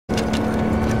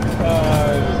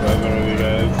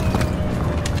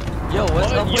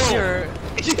What's your...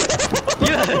 you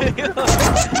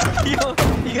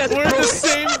guys We're in the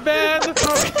same band!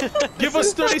 Give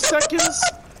us 30 seconds!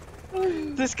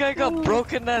 This guy got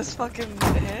broken ass fucking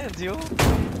hands, yo.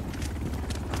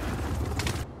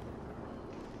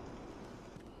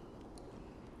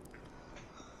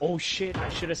 Oh shit, I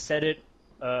should have said it,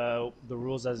 the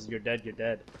rules as you're dead, you're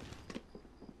dead.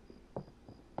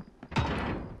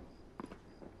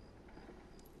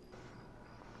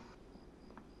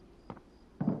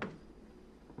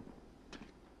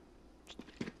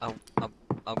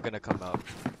 I'm gonna come out.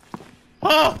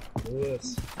 Oh!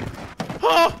 Lewis.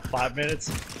 Oh! 5 minutes.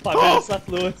 5 minutes left,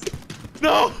 Lewis.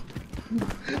 No!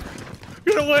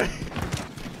 Get away!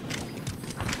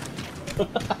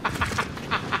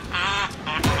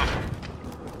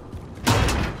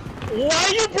 Why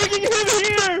are you bringing him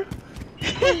here?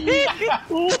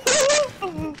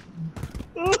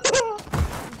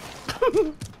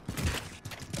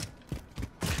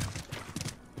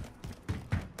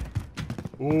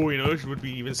 Ooh, you know this would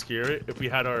be even scarier if we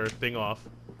had our thing off.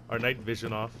 Our night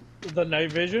vision off. The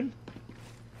night vision?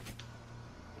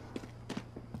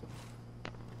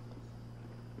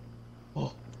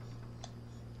 Oh.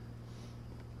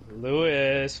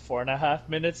 Lewis, 4.5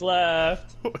 minutes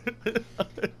left.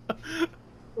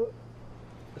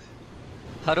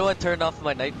 How do I turn off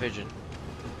my night vision?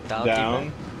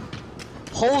 Down.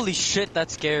 Holy shit,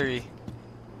 that's scary.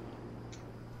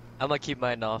 I'm gonna keep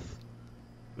mine off.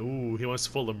 Ooh, he wants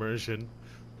full immersion.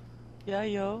 Yeah,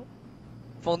 yo.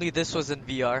 If only this was in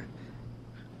VR.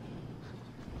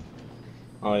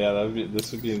 Oh yeah,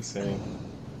 this would be insane.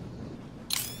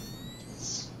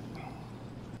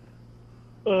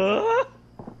 Oh!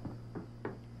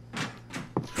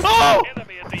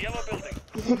 Enemy at the yellow building.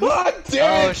 God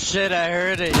damn Oh it! shit, I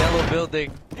heard it. Yellow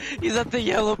building. He's at the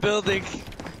yellow building.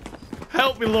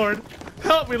 Help me, Lord!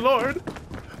 Help me, Lord!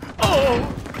 Oh!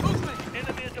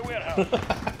 Enemy at the warehouse.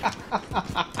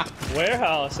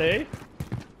 Warehouse, eh?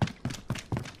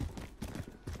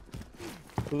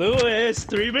 Lewis,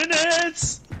 3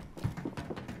 minutes!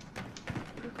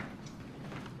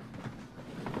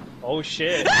 Oh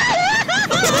shit.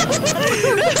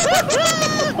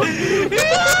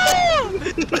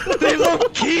 They low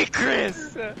key,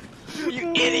 Chris!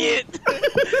 You idiot!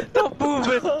 Don't move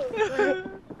it!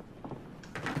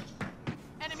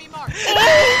 Enemy mark.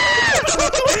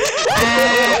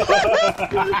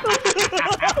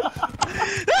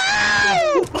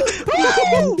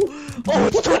 Oh,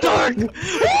 it's too dark!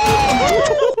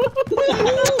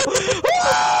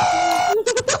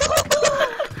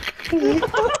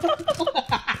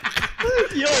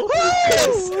 Yo,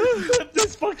 Chris, flip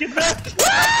this fucking back.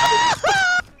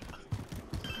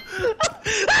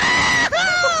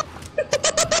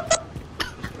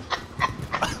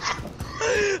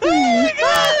 Oh my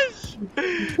gosh!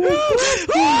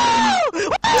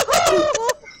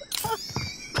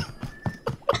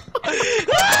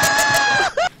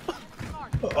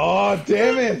 Oh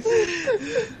damn it!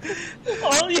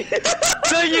 Oh yeah.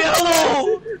 The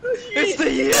yellow! It's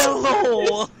the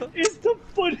yellow! It's the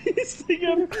funniest thing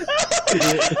ever.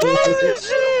 Holy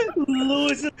shit!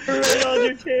 Lewis is right on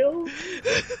your tail.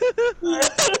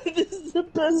 This is the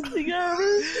best thing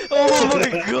ever. Oh my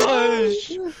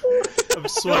gosh! I'm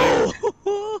sweating.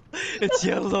 It's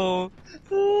yellow.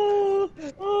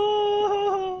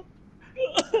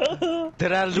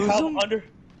 Did I lose him?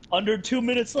 Under 2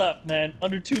 minutes left, man.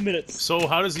 Under 2 minutes. So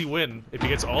how does he win? If he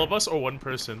gets all of us or one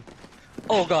person?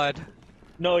 Oh god.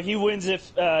 No, he wins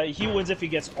if he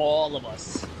gets all of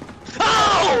us.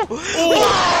 Oh!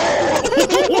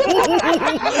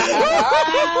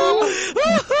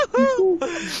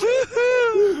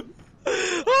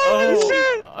 Oh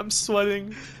shit! I'm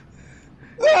sweating.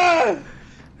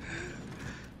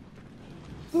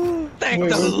 Thank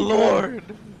the Lord!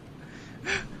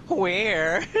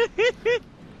 Where?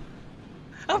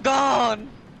 I'm gone!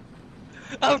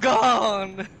 I'm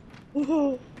gone!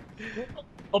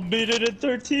 A minute and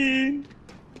 13.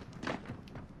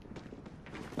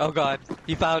 Oh god,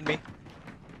 he found me.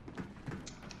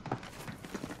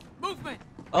 Movement.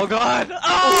 Oh god!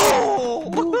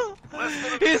 Oh!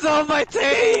 He's on my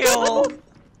tail!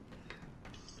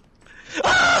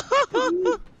 Ah!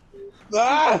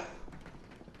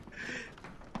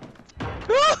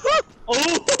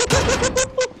 Oh!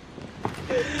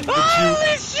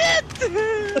 Holy shit!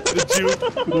 The Jew.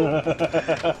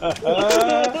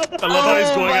 I love how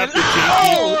he's going after Jakey.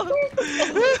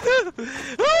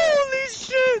 Holy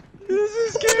shit! This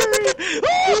is scary!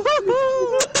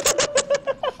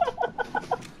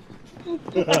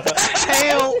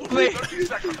 Help me!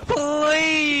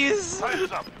 Please!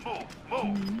 Time's up.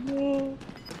 Move.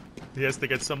 He has to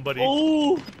get somebody.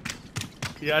 Oh!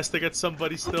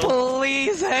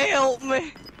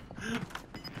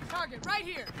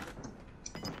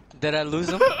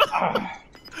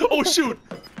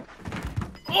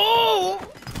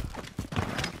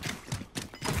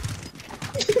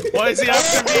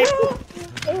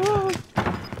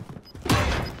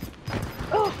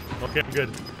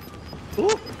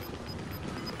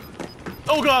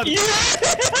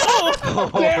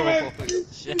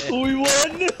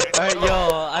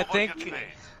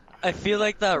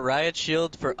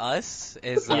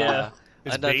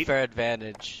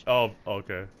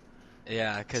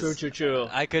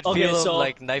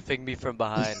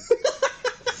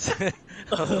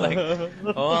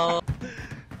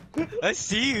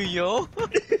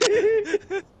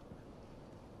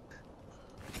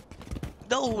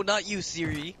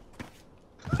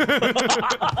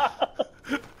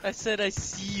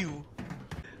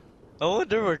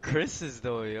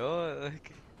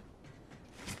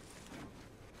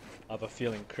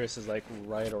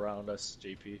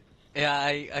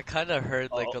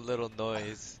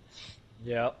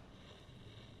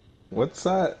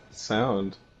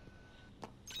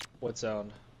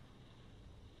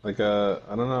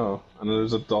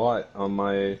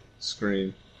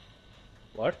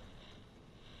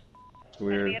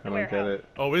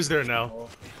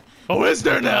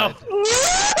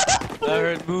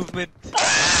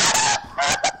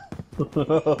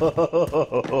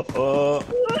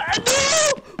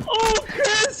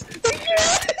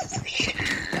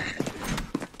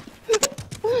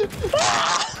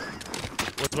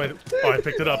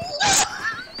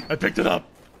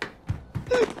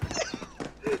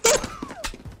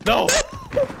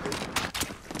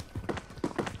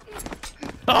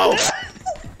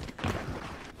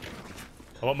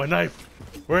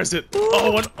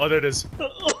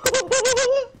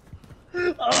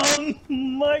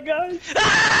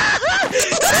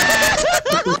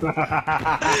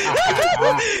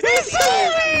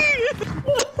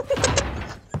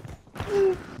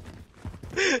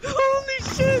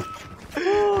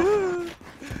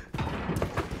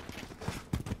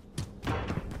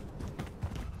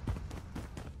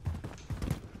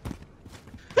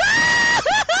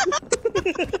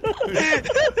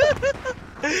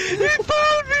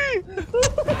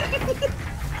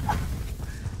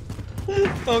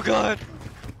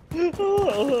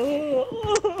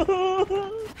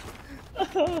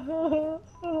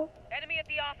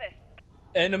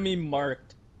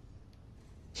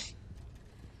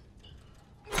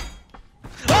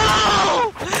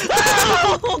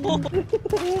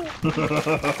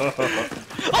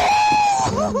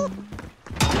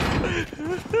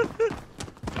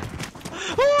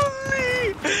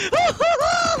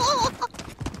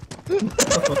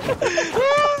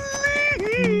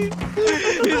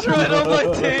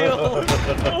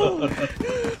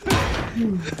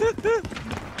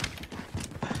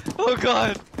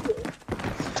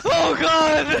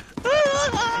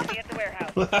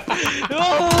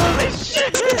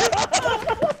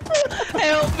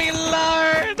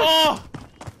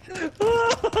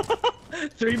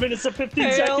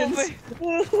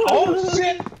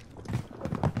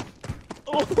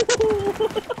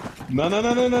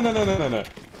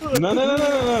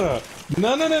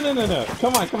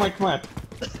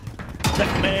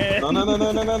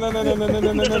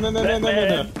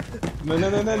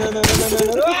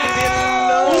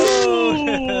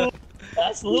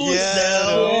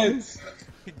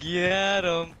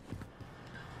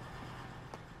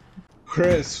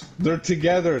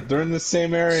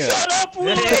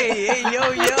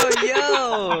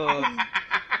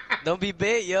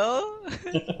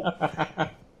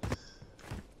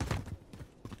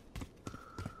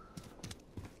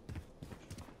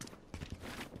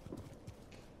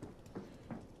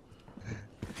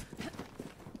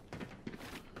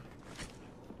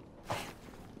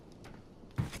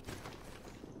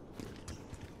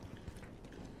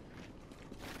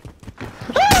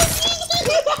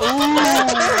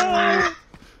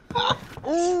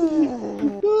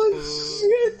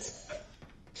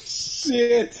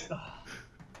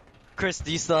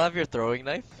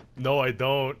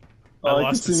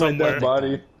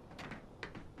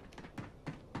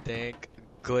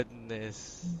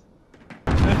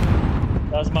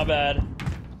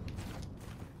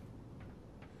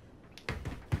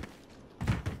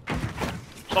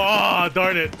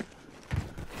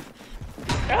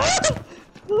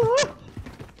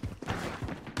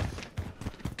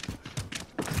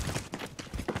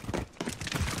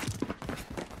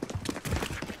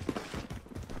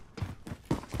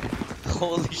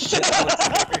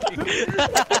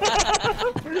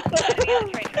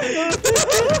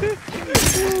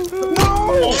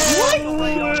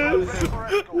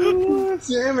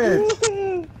 damn it!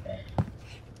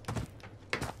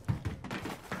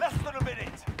 Less than a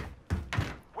minute.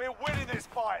 We're winning this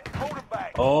fight. Hold them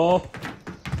back. Oh.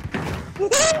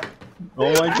 Oh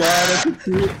my god, I can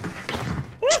see it.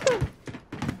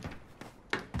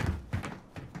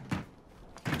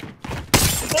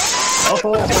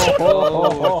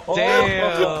 Oh,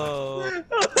 damn!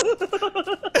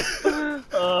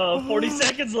 40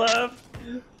 seconds left.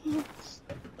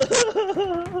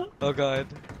 Oh god.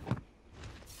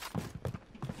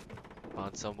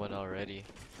 Found someone already.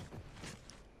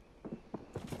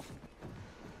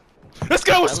 This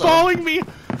guy was Hello. following me!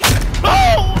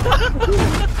 Oh!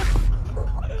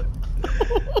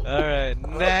 Alright,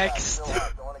 next!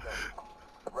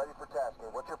 Ready for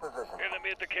tasking. What's your position? Enemy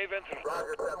at the cave entrance.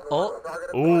 Oh,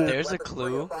 Ooh. there's a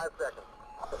clue.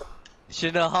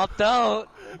 Shouldn't have hopped out.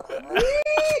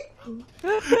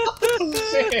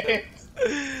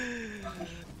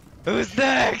 Who's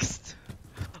next?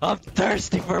 I'm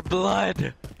thirsty for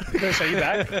blood. Chris, are you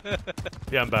back?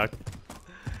 Yeah, I'm back.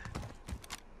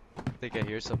 I think I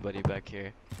hear somebody back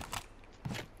here.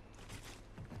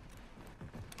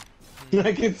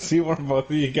 I can see where both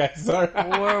of you guys are.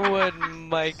 Where would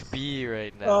Mike be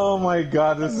right now? Oh my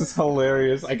god, this is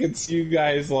hilarious. I can see you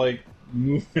guys like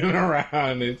moving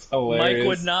around. It's hilarious. Mike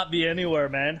would not be anywhere,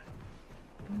 man.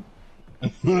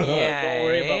 Yeah. Don't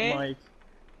worry about Mike.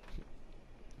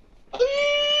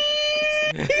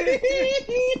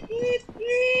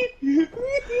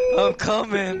 I'm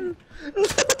coming.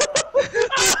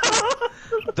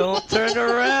 Don't turn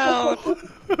around.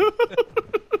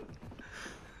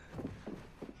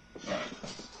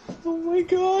 Oh my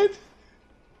god.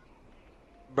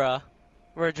 Bruh,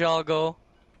 where'd y'all go?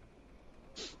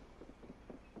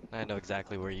 I know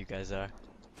exactly where you guys are.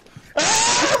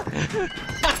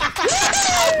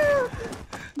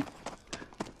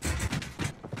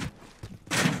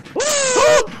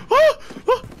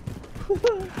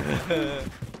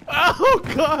 Oh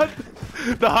god!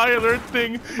 The high alert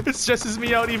thing, it stresses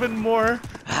me out even more.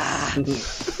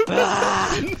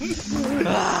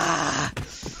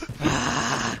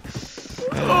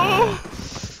 Oh.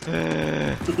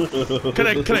 Can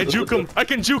I juke him? I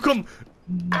can juke him!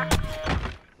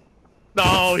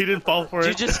 No, he didn't fall for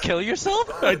Did it. you just kill yourself?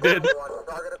 I did.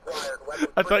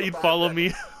 I thought you'd follow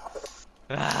me.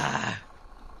 Ah.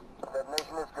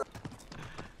 Detonation is good.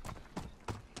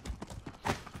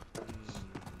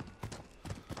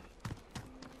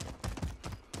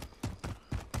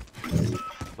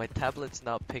 My tablet's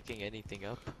not picking anything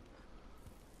up.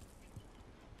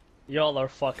 Y'all are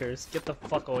fuckers. Get the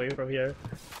fuck away from here.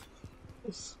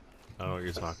 I don't know what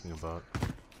you're talking about.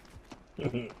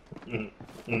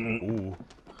 Ooh.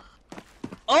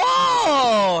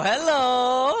 Oh,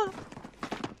 hello.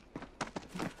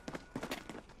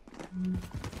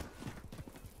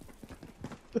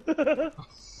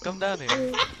 Come down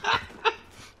here.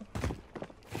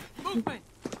 Movement.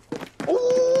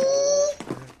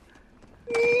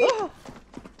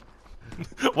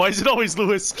 Why is it always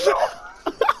Lewis?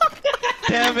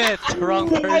 Damn it,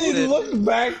 wrong I person. looked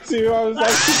back too. I was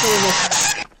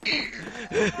actually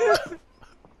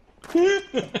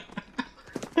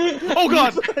Oh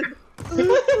god!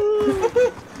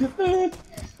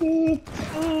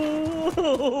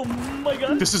 Oh my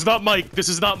god. This is not Mike. This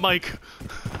is not Mike.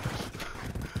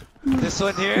 This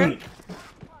one here?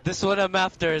 This one I'm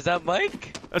after, is that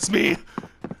Mike? That's me.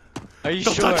 Are you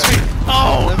Don't sure? touch me.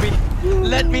 Oh!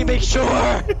 Let me make sure.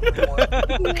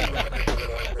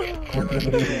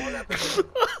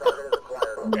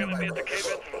 Enemy at the cave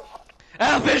entrance.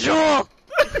 Ah, visual!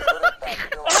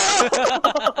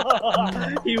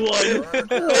 He won.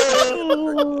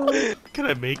 Can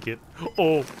I make it?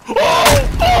 Oh!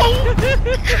 Oh! Oh!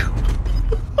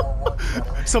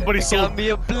 Somebody Got sold. me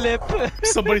a blip.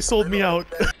 Somebody sold me out.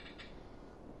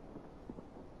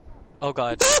 Oh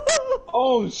god.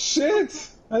 Oh shit!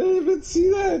 I didn't even see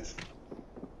that.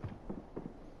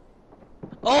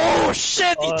 Oh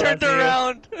shit, he Oh, turned that's you.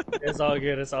 around. It's all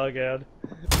good. It's all good.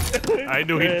 I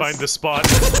knew he'd find the spot.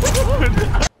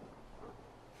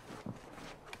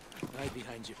 Right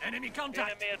behind you. Enemy contact.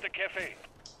 Enemy at the cafe.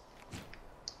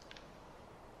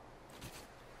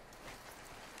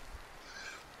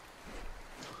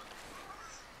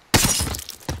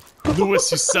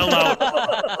 Lewis, you sell out.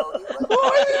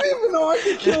 Oh, I didn't even know I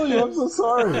could kill you. I'm so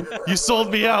sorry. You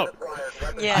sold me out.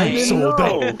 Yeah, You didn't sold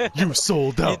know. out. You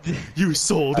sold out. You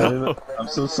sold I didn't know. out. I'm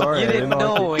so sorry. you I didn't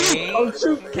know, eh? Oh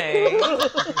shoot! Okay.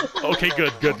 Okay,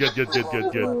 good.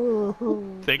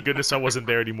 Thank goodness I wasn't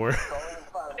there anymore.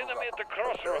 Enemy at the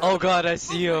crossroads. Oh god, I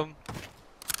see him.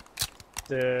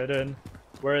 Dun.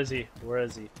 Where is he? Where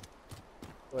is he?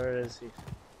 Where is he?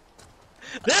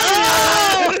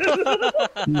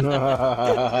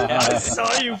 I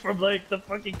saw you from like the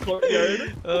fucking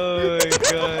courtyard. Oh my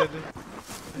god.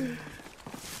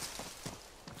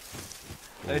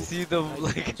 I see them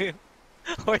like.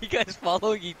 Are you guys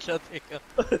following each other?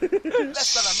 Less than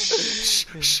a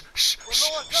minute. We're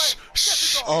low on time. Get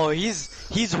it on. Oh,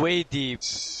 he's way deep.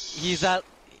 He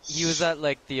was at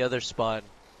like the other spawn,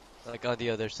 like on the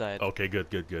other side. Okay,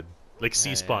 good. Like C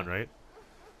Yeah, spawn, yeah. right?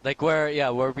 Like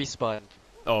where we spawn.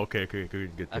 Oh, okay,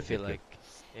 good. I feel like,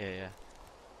 yeah.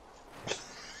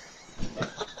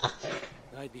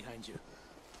 Right behind you.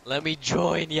 Let me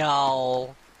join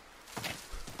y'all.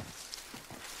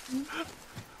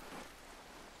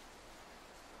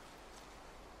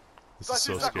 This is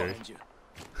so scary. Behind you.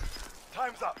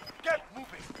 Time's up. Get moving.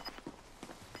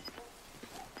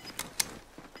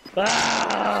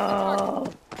 Ah!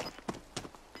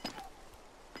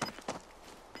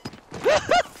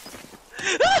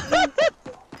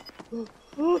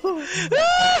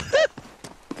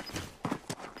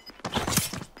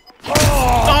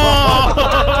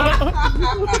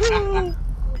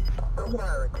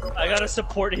 I got a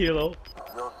support helo.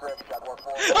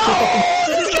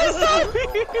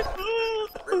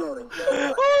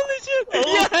 Holy shit!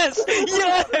 Yes!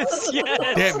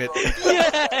 Damn it!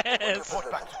 Yes!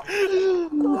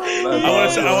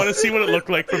 I want to see what it looked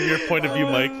like from your point of view,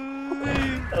 Mike.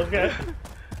 Okay.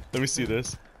 Let me see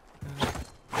this.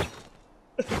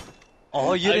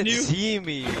 Oh, you didn't knew- see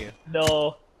me.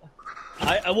 No.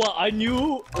 I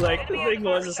knew, like, the thing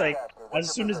was, it's like,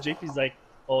 as soon as JP's like,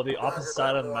 oh, the opposite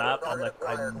side of the map, I'm like,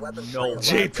 I know.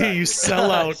 JP, you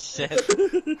sell out. Shit.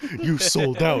 You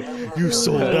sold out. You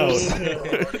sold out.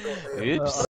 Oops.